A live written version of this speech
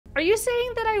Are you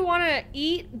saying that I want to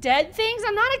eat dead things?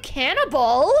 I'm not a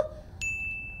cannibal.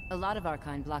 A lot of our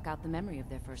kind block out the memory of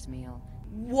their first meal.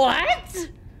 What?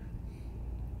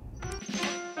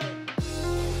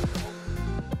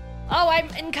 Oh, I'm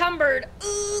encumbered.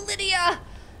 Ooh, Lydia.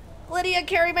 Lydia,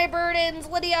 carry my burdens.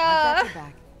 Lydia. I've got your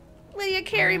back. Lydia,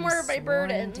 carry more of my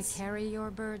burdens. To carry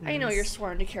your burdens. I know you're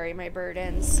sworn to carry my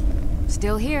burdens.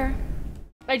 Still here.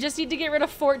 I just need to get rid of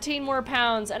 14 more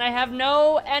pounds, and I have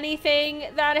no anything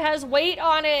that has weight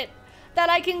on it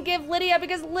that I can give Lydia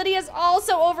because Lydia's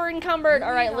also over encumbered.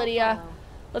 All right, Lydia,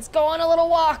 let's go on a little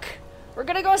walk. We're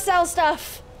gonna go sell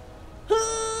stuff. We're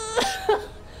on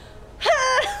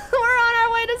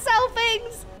our way to sell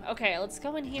things. Okay, let's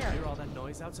go in here. Hear all that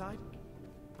noise outside?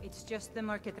 It's just the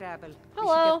market rabble. Hello.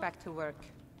 We should get back to work.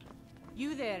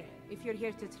 You there, if you're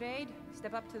here to trade,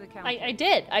 step up to the counter. I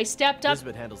did. I stepped up.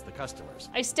 Lisbet handles the customers.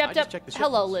 I stepped just up. checked the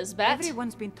Hello, shipments. Lisbet.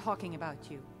 Everyone's been talking about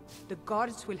you. The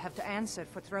guards will have to answer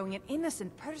for throwing an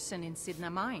innocent person in Chidna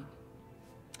Mine.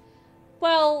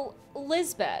 Well,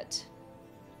 Lisbet,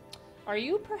 are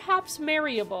you perhaps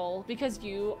marryable because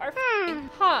you are f***ing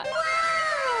hot?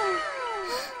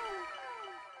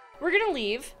 We're gonna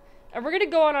leave, and we're gonna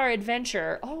go on our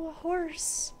adventure. Oh, a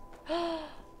horse.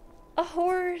 A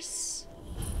horse.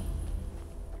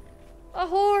 A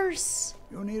horse.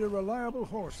 You need a reliable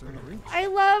horse in the reach. I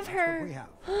love That's her. what we have.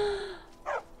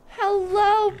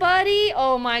 Hello, buddy.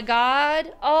 Oh my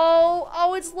God.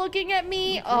 Oh, it's looking at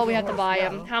me. Oh, we have to buy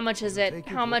him. How much is it?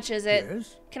 How much is it?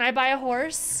 Yes. Can I buy a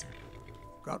horse?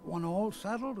 Got one all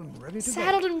saddled and ready to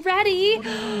Saddled go. and ready. What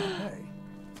do you want to pay?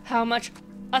 How much?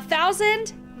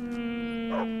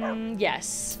 1,000?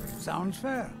 Yes. Sounds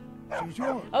fair. She's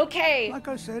yours. Okay. Like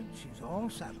I said, she's all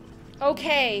saddled.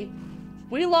 Okay.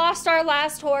 We lost our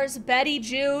last horse, Betty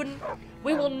June.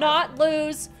 We will not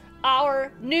lose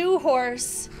our new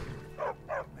horse.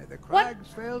 May the crags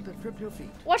fail to trip your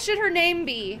feet. What should her name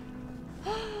be?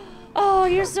 Oh,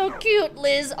 you're so cute,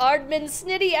 Liz Ardman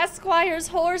Snitty Esquire's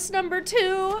horse number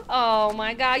 2. Oh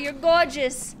my God, you're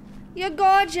gorgeous. You're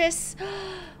gorgeous.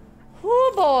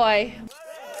 Oh boy.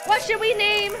 What should we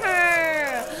name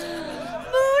her?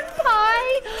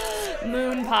 Moonpie.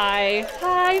 Moonpie.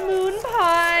 Hi,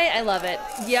 Moonpie. I love it.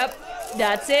 Yep,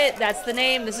 that's it. That's the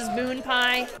name. This is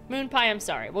Moonpie. Moonpie, I'm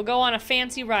sorry. We'll go on a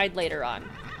fancy ride later on.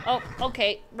 Oh,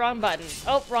 okay, wrong button.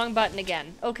 Oh, wrong button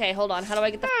again. Okay, hold on. How do I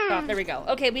get the f off? There we go.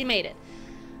 Okay, we made it.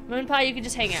 Moonpie, you can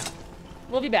just hang out.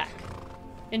 We'll be back.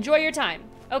 Enjoy your time.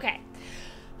 Okay.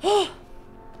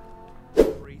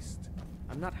 Priest,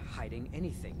 I'm not hiding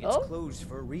anything. It's closed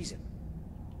for a reason.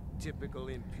 Typical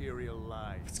Imperial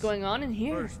lies. What's going on in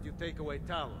here? First, you take away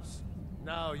Talos.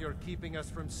 Now you're keeping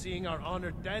us from seeing our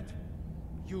honored dead?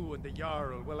 You and the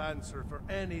Jarl will answer for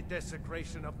any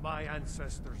desecration of my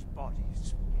ancestors'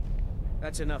 bodies.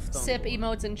 That's enough, Thunderlord. Sip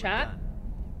emotes in chat.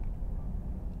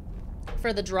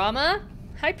 For the drama?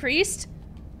 Hi, priest.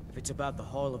 If it's about the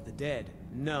Hall of the Dead,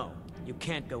 no, you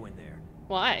can't go in there.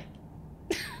 Why?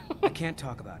 I can't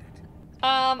talk about it.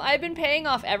 I've been paying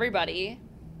off everybody.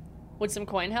 Would some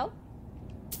coin help?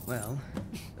 Well,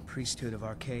 the priesthood of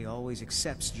Arcay always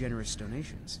accepts generous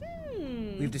donations.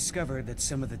 We've discovered that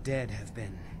some of the dead have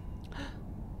been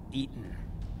eaten.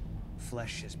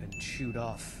 Flesh has been chewed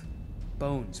off.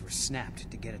 Bones were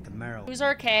snapped to get at the marrow. Who's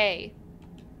Arcay?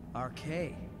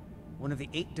 Arcay, one of the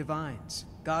 8 divines,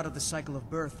 god of the cycle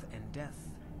of birth and death.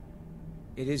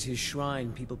 It is his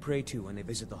shrine people pray to when they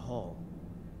visit the hall,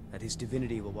 that his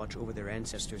divinity will watch over their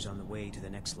ancestors on the way to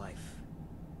the next life.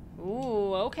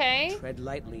 Ooh, okay. Tread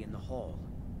lightly in the hall.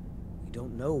 We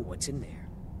don't know what's in there.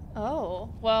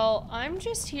 Oh, well, I'm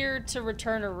just here to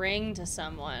return a ring to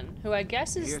someone who I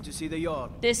guess is Here to see the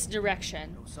yard. this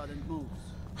direction. No sudden moves.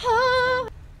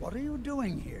 What are you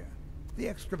doing here? The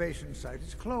excavation site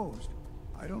is closed.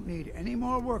 I don't need any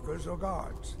more workers or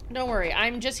guards. Don't worry,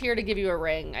 I'm just here to give you a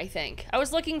ring, I think. I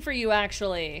was looking for you,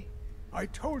 actually. I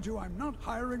told you I'm not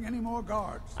hiring any more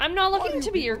guards. I'm not Why looking do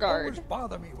to be your people guard. always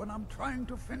bother me when I'm trying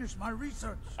to finish my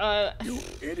research. You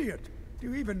idiot. Do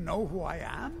you even know who I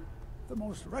am? The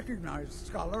most recognized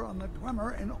scholar on the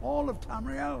Dwemer in all of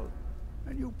Tamriel.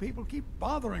 And you people keep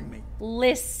bothering me.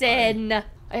 Listen, I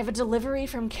have a delivery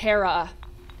from Kara.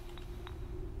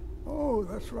 Oh,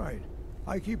 that's right.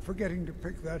 I keep forgetting to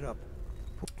pick that up.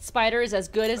 Spider is as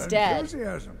good as dead.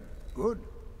 Enthusiasm. Good.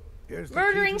 Here's the key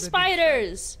Murdering to the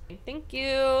spiders. Thank you.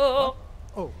 Oh,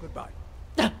 goodbye.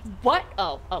 What?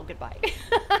 Oh, goodbye.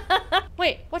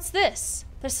 Wait, what's this?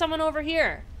 There's someone over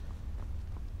here.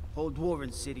 Whole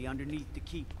Dwarven city underneath the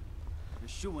keep.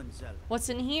 Nchuand. What's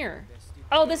in here?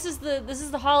 Oh, this is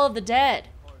the Hall of the Dead.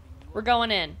 We're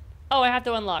going in. Oh, I have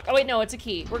to unlock. Oh wait, no, it's a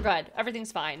key. We're good.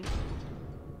 Everything's fine.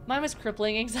 Mine was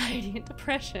crippling anxiety and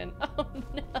depression. Oh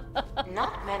no.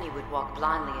 Not many would walk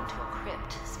blindly into a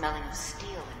crypt, smelling of steel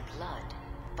and blood,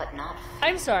 but not fear.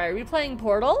 I'm sorry, are we playing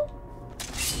Portal?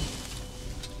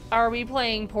 Are we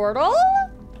playing Portal?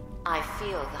 I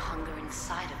feel the hunger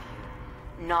inside of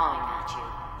you, gnawing at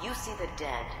you. You see the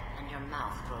dead, and your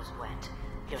mouth grows wet.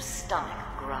 Your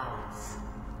stomach growls.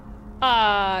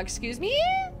 Excuse me?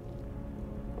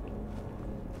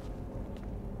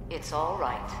 It's all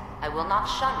right. I will not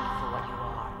shun you for what you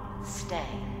are. Stay.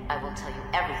 I will tell you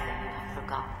everything you have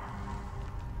forgotten.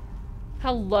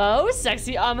 Hello,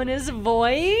 sexy ominous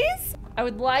voice? I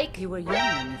would like... You were young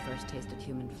when you first tasted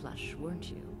human flesh, weren't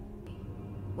you?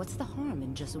 What's the harm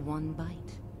in just one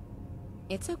bite?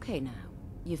 It's okay now.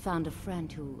 You found a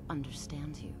friend who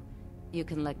understands you. You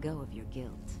can let go of your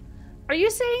guilt. Are you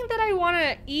saying that I want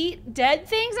to eat dead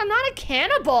things? I'm not a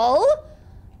cannibal!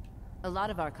 A lot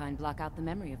of our kind block out the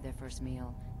memory of their first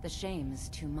meal. The shame is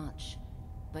too much.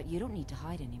 But you don't need to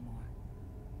hide anymore.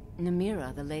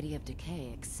 Namira, the Lady of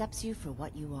Decay, accepts you for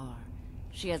what you are.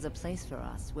 She has a place for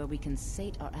us where we can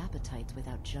sate our appetites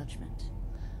without judgment.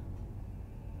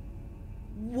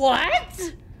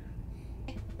 What?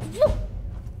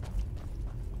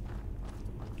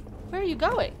 Where are you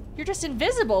going? You're just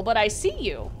invisible, but I see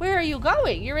you. Where are you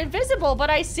going? You're invisible, but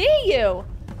I see you.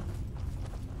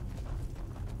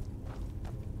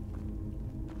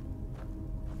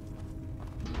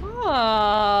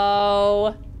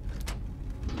 Oh.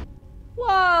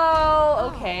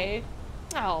 Whoa. Okay.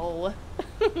 Oh.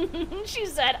 She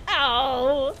said,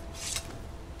 oh.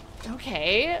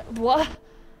 Okay. What?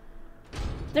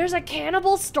 There's a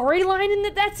cannibal storyline in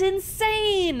that? That's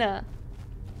insane.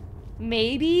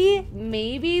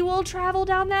 Maybe we'll travel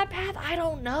down that path. I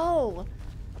don't know.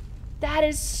 That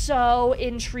is so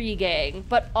intriguing,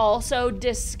 but also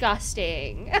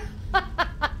disgusting.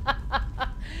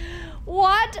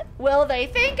 What will they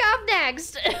think of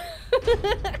next?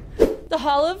 The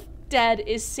Hall of Dead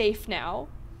is safe now.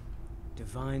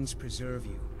 Divines preserve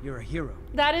you. You're a hero.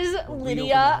 That is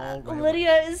Lydia.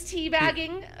 Lydia is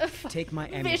teabagging Take my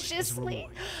amulet viciously. as a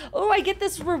reward. Oh, I get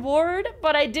this reward,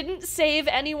 but I didn't save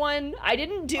anyone. I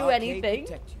didn't do anything.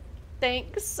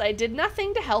 Thanks. I did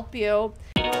nothing to help you. All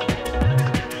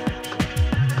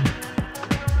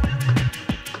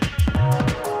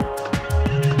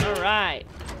right.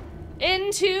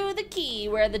 Into the key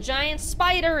where the giant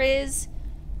spider is.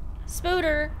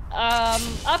 Spooter,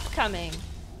 upcoming.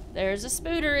 There's a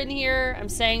spooter in here. I'm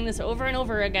saying this over and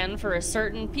over again for a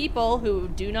certain people who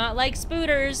do not like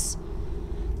spooters.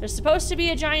 There's supposed to be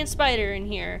a giant spider in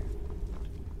here.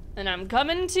 And I'm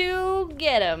coming to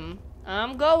get him.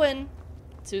 I'm going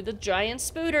to the giant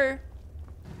spooter.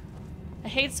 I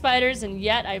hate spiders and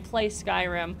yet I play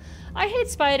Skyrim. I hate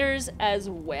spiders as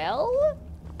well.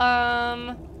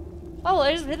 Oh,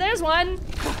 there's one.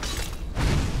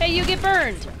 Hey, you get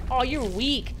burned. Oh, you're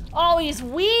weak. Oh, he's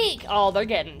weak. Oh, they're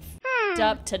getting f***ed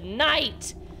up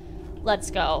tonight. Let's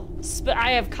go.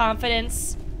 I have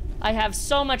confidence. I have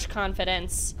so much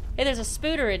confidence. Hey, there's a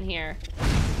spooter in here.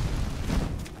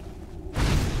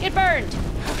 Get burned.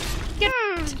 Get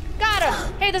burned. Got him.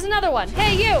 Hey, there's another one.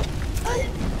 Hey, you.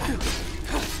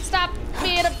 Stop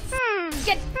being a...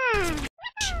 Get...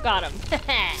 Got him.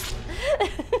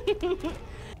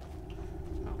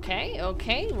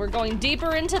 Okay. We're going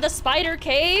deeper into the spider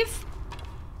cave.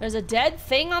 There's a dead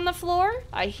thing on the floor.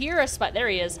 I hear a spider. There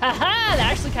he is. Haha, that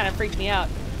actually kind of freaked me out.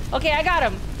 Okay, I got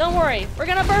him. Don't worry. We're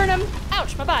gonna burn him.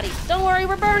 Ouch, my body. Don't worry,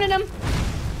 we're burning him.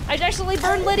 I actually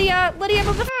burned Lydia. Lydia,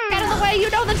 move the f out of the way.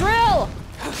 You know the drill.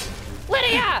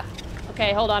 Lydia!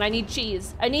 Okay, hold on. I need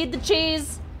cheese. I need the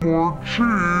cheese. More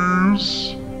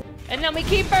cheese. And then we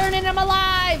keep burning him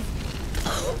alive.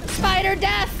 Spider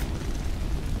death.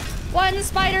 One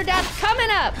spider death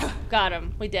coming up. Got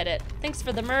him. We did it. Thanks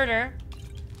for the murder.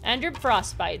 And your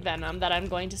frostbite venom that I'm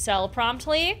going to sell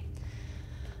promptly.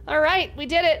 All right, we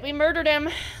did it. We murdered him.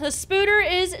 The spooter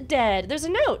is dead. There's a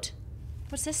note.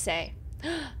 What's this say?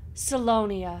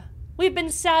 Salonia. We've been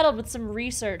saddled with some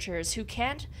researchers who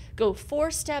can't go 4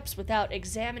 steps without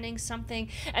examining something,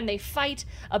 and they fight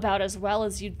about as well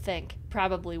as you'd think,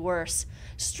 probably worse.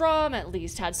 Strom, at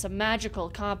least, had some magical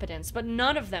competence, but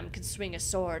none of them can swing a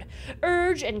sword.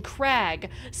 Urge and Crag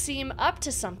seem up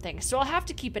to something, so I'll have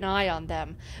to keep an eye on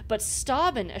them, but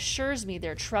Stauben assures me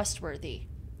they're trustworthy.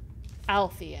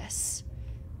 Alpheus.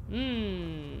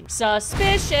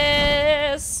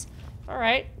 Suspicious!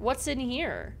 Alright, what's in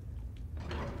here?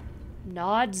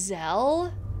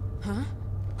 Nodzel? Huh?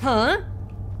 Huh?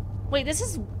 Wait,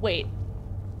 wait.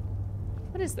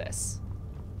 What is this?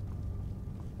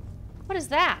 What is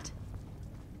that?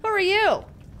 Who are you?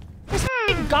 There's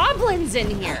f***ing goblins in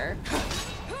here.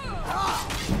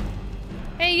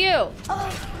 Hey, you.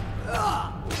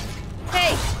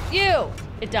 Hey, you.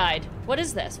 It died. What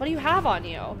is this? What do you have on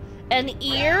you? An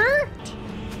ear?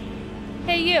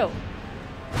 Hey, you.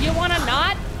 You wanna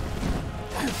not?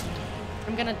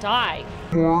 I'm gonna die.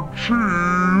 More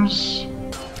cheese.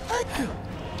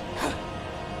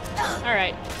 All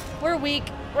right, we're weak.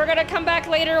 We're gonna come back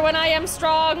later when I am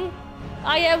strong.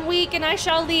 I am weak and I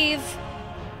shall leave.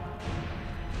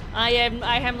 I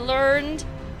have learned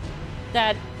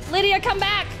that Lydia, come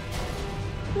back!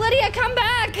 Lydia, come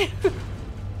back!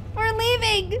 We're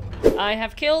leaving! I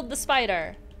have killed the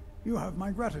spider. You have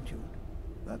my gratitude.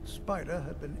 That spider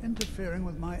had been interfering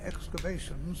with my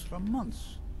excavations for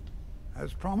months.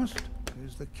 As promised,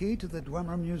 here's the key to the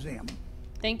Dwemer Museum.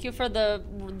 Thank you for the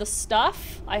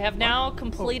stuff. I have now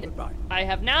completed. I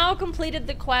have now completed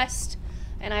the quest,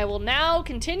 and I will now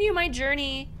continue my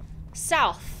journey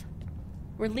south.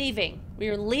 We're leaving. We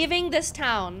are leaving this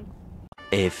town.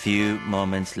 A few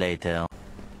moments later.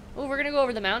 Oh, we're gonna go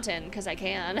over the mountain because I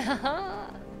can.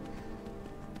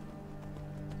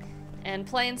 And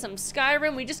playing some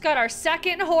Skyrim. We just got our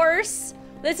second horse.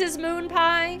 This is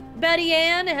Moonpie. Betty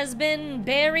Ann has been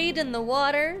buried in the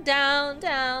water. Down,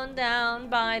 down, down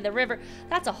by the river.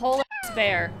 That's a whole ass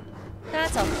bear.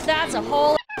 That's a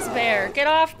whole ass bear. Get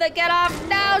off.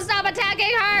 No, stop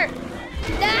attacking her.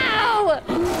 No.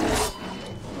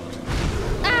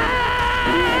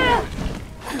 Ah!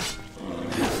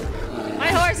 My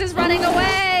horse is running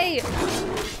away.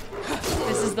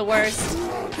 This is the worst.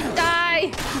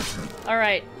 Die. All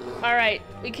right.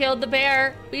 We killed the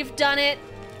bear. We've done it.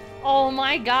 Oh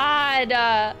my god.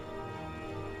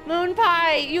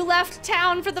 Moonpie, you left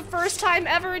town for the first time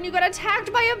ever and you got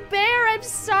attacked by a bear. I'm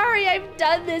sorry I've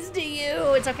done this to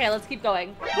you. It's okay, let's keep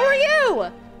going. Who are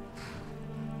you?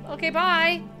 Okay,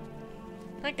 bye.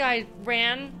 That guy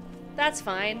ran. That's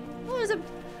fine. What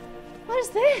is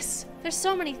this? There's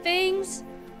so many things.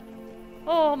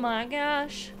 Oh my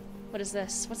gosh. What is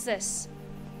this? What's this?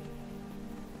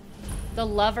 The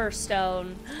Lover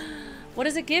Stone. What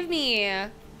does it give me?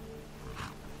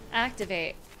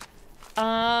 Activate.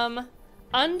 Those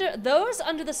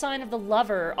under the sign of the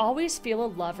lover always feel a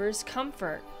lover's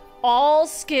comfort. All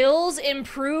skills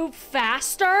improve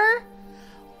faster?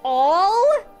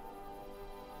 All?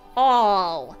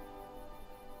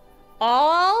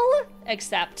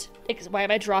 Except, why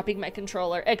am I dropping my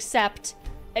controller? Except,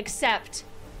 the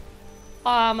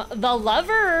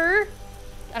lover,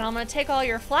 and I'm gonna take all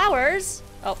your flowers.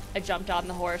 Oh, I jumped on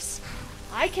the horse.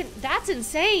 That's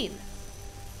insane.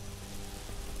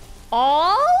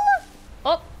 All?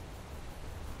 Oh,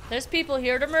 there's people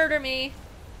here to murder me.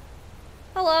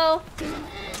 Hello.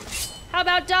 How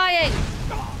about dying?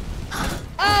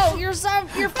 Oh, you're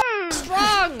f***ing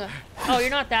strong. Oh, you're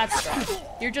not that strong.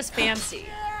 You're just fancy.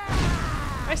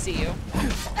 I see you.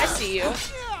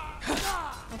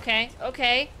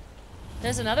 Okay.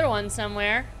 There's another one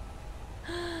somewhere.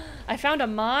 I found a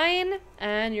mine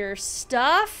and your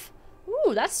stuff.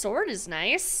 Ooh, that sword is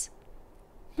nice.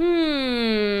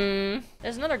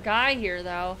 There's another guy here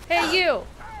though. Hey, you.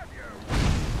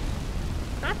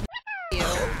 Not you.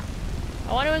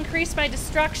 I want to increase my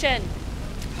destruction.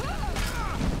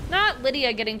 Not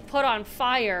Lydia getting put on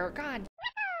fire. God,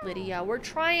 Lydia, we're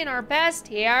trying our best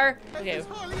here. Okay.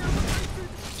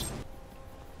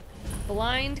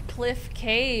 Blind Cliff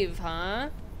Cave, huh?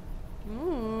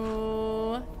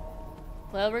 Ooh.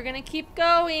 Well, we're gonna keep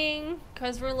going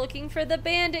because we're looking for the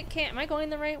bandit camp. Am I going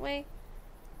the right way?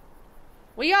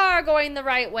 We are going the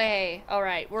right way. All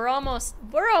right, we're almost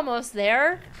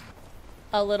there.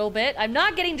 A little bit. I'm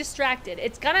not getting distracted.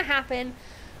 It's gonna happen.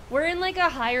 We're in like a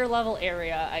higher level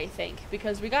area, I think,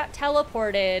 because we got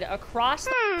teleported across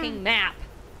the fucking map.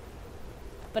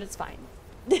 But it's fine.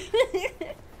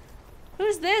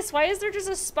 Who's this? Why is there just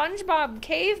a SpongeBob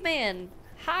caveman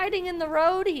hiding in the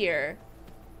road here?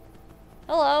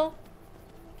 Hello?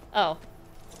 Oh.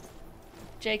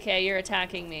 JK, you're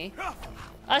attacking me.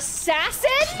 Assassin?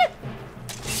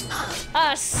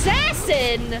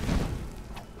 Assassin?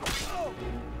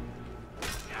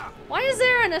 Why is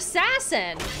there an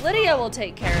assassin? Lydia will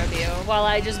take care of you while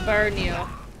I just burn you.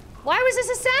 Why was this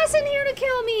assassin here to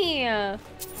kill me?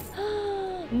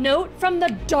 Note from the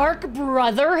Dark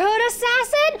Brotherhood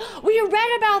assassin? We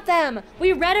read about them.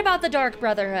 We read about the Dark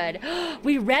Brotherhood.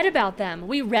 We read about them.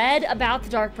 We read about the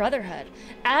Dark Brotherhood.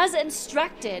 As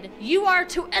instructed, you are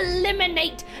to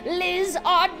eliminate Liz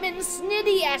Oddman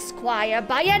Snitty Esquire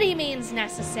by any means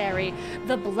necessary.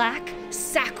 The Black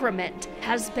Sacrament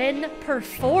has been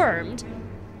performed.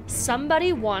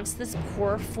 Somebody wants this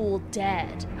poor fool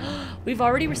dead. We've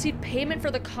already received payment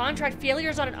for the contract.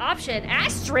 Failures on an option.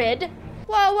 Astrid?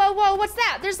 Whoa, whoa, whoa, what's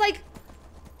that? There's like,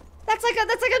 that's like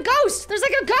a ghost. There's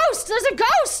like a ghost. There's a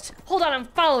ghost. Hold on, I'm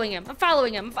following him. I'm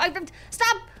following him.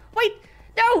 Stop. Wait,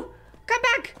 no, come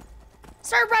back.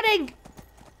 Start running.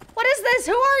 What is this?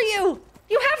 Who are you?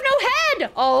 You have no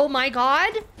head. Oh my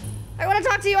God. I want to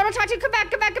talk to you. I want to talk to you. Come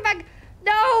back, come back, come back.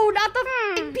 No, not the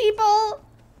f***ing people.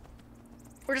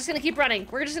 We're just gonna keep running.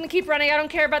 We're just gonna keep running. I don't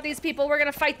care about these people. We're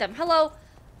gonna fight them. Hello,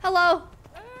 hello.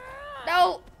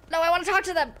 No, no, I want to talk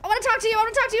to them. I want to talk to you. I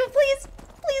want to talk to you. Please,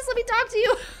 please let me talk to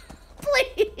you.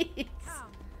 Please.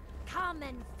 Come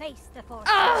and face the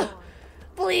Forsworn.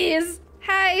 Please.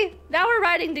 Hey, now we're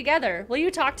riding together. Will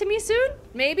you talk to me soon?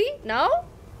 Maybe? No?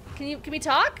 Can we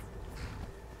talk?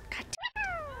 God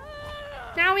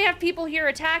damn. Now we have people here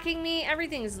attacking me.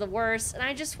 Everything's the worst, and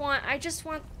I just want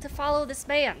to follow this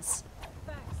man's.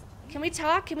 Can we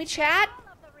talk? Can we chat?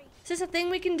 Is this a thing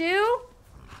we can do?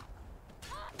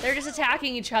 They're just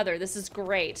attacking each other. This is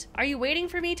great. Are you waiting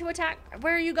for me to attack?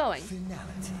 Where are you going?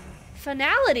 Finality.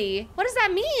 Finality? What does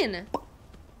that mean?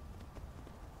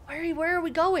 Where are we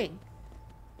going?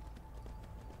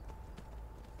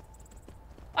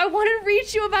 I want to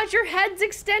reach you about your head's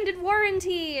extended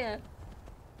warranty. I'll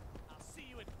see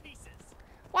you in pieces.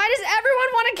 Why does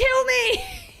everyone want to kill me?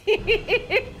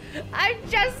 I'm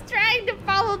just trying to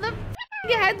follow the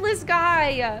f***ing headless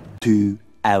guy. 2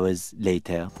 hours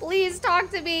later. Please talk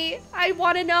to me. I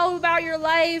want to know about your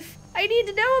life. I need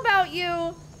to know about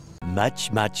you.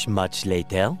 Much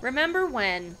later. Remember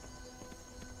when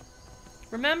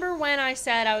I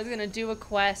said I was gonna do a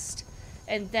quest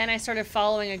and then I started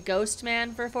following a ghost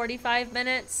man for 45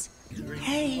 minutes?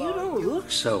 Hey, you don't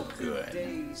look so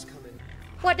good.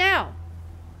 What now?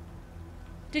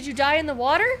 Did you die in the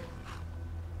water?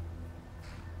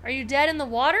 Are you dead in the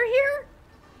water here?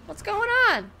 What's going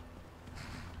on?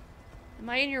 Am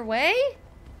I in your way?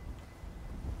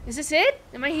 Is this it?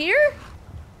 Am I here?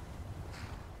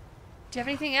 Do you have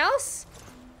anything else?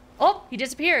 Oh, he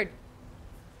disappeared.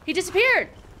 He disappeared.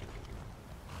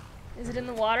 Is it in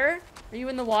the water? Are you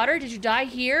in the water? Did you die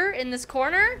here in this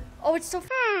corner? Oh, it's so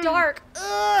dark.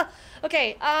 Ugh.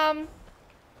 Okay,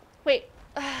 wait.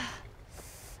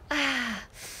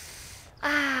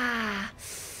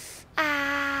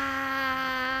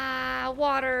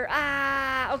 Water.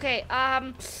 Okay,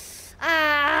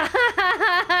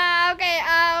 okay,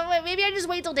 wait, maybe I just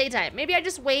wait till daytime. Maybe I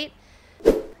just wait.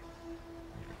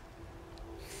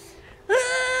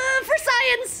 For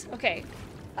science! Okay.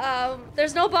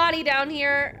 There's no body down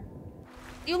here.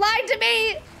 You lied to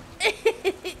me!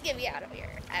 Get me out of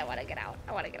here. I wanna get out.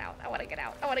 I wanna get out. I wanna get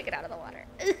out. I wanna get out of the water.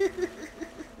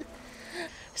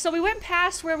 So we went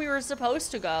past where we were supposed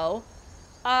to go.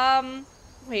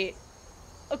 Wait.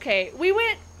 Okay, we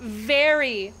went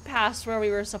very past where we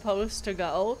were supposed to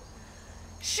go.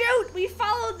 Shoot! We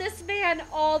followed this man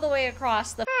all the way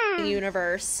across the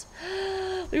universe.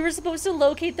 We were supposed to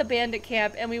locate the bandit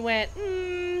camp and we went,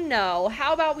 no.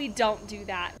 How about we don't do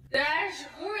that? That's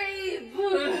great.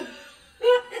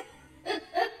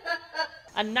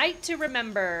 A night to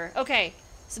remember. Okay,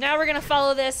 so now we're gonna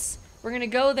follow this. We're gonna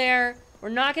go there. We're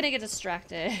not gonna get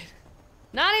distracted.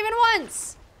 Not even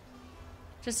once.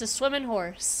 Just a swimming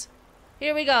horse.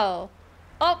 Here we go.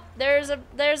 Oh, the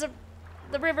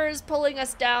river is pulling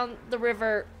us down the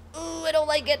river. Ooh, I don't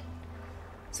like it.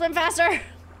 Swim faster.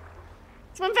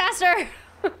 Swim faster.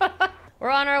 We're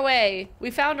on our way.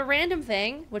 We found a random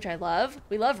thing, which I love.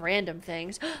 We love random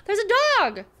things. There's a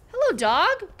dog. Hello,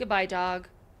 dog. Goodbye, dog.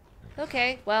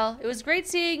 Okay, well, it was great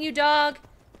seeing you, dog.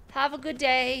 Have a good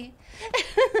day.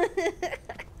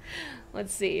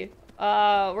 Let's see.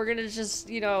 We're gonna just,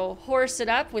 you know, horse it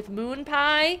up with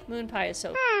Moonpie. Moonpie is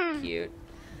so cute.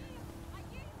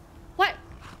 What?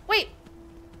 Wait.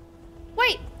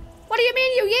 Wait. What do you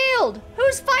mean you yield?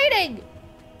 Who's fighting?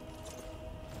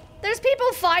 There's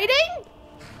people fighting?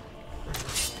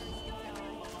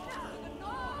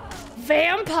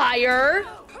 Vampire?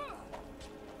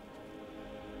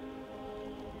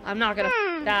 I'm not gonna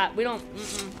that. We don't.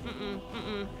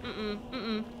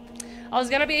 I was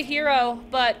gonna be a hero,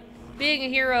 but being a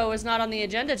hero is not on the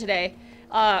agenda today.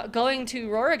 Going to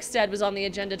Rorikstead was on the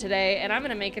agenda today, and I'm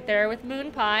gonna make it there with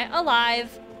Moonpie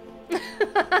alive.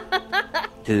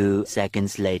 2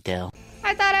 seconds later.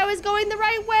 I thought I was going the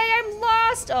right way. I'm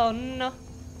lost. Oh no.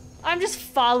 I'm just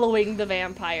following the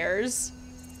vampires.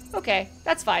 Okay,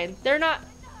 that's fine. They're not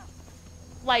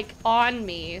like on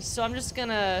me, so I'm just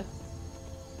gonna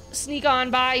sneak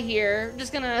on by here. I'm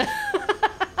just gonna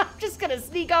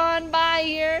sneak on by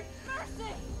here.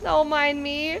 Don't mind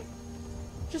me.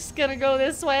 Just gonna go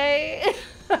this way.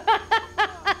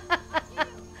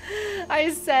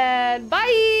 I said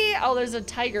bye. Oh, there's a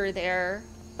tiger there.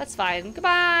 That's fine.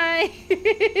 Goodbye.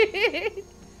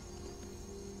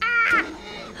 Ah!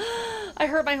 I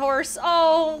hurt my horse.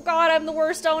 Oh God, I'm the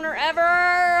worst owner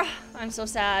ever. I'm so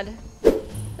sad.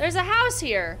 There's a house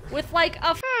here with like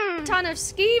a ton of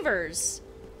skeevers.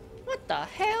 What the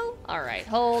hell? All right,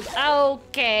 hold.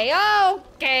 Okay,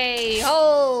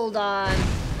 hold on.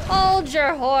 Hold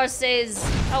your horses.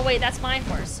 Oh wait, that's my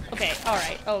horse. Okay, all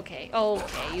right, okay.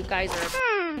 You guys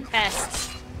are pests.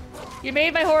 You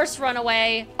made my horse run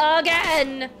away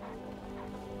again.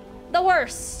 The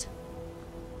worst.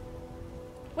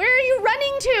 Where are you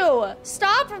running to?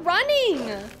 Stop running.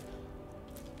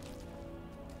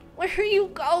 Where are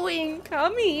you going?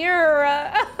 Come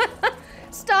here.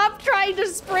 Stop trying to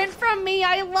sprint from me.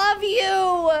 I love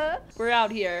you. We're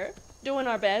out here doing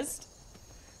our best.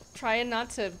 Trying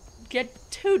not to get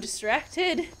too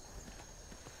distracted.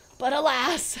 But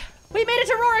alas, we made it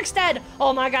to Rorikstead.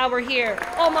 Oh my God, we're here.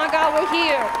 Oh my God, we're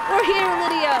here. We're here,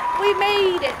 Lydia. We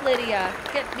made it, Lydia.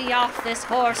 Get me off this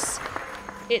horse.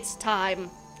 It's time.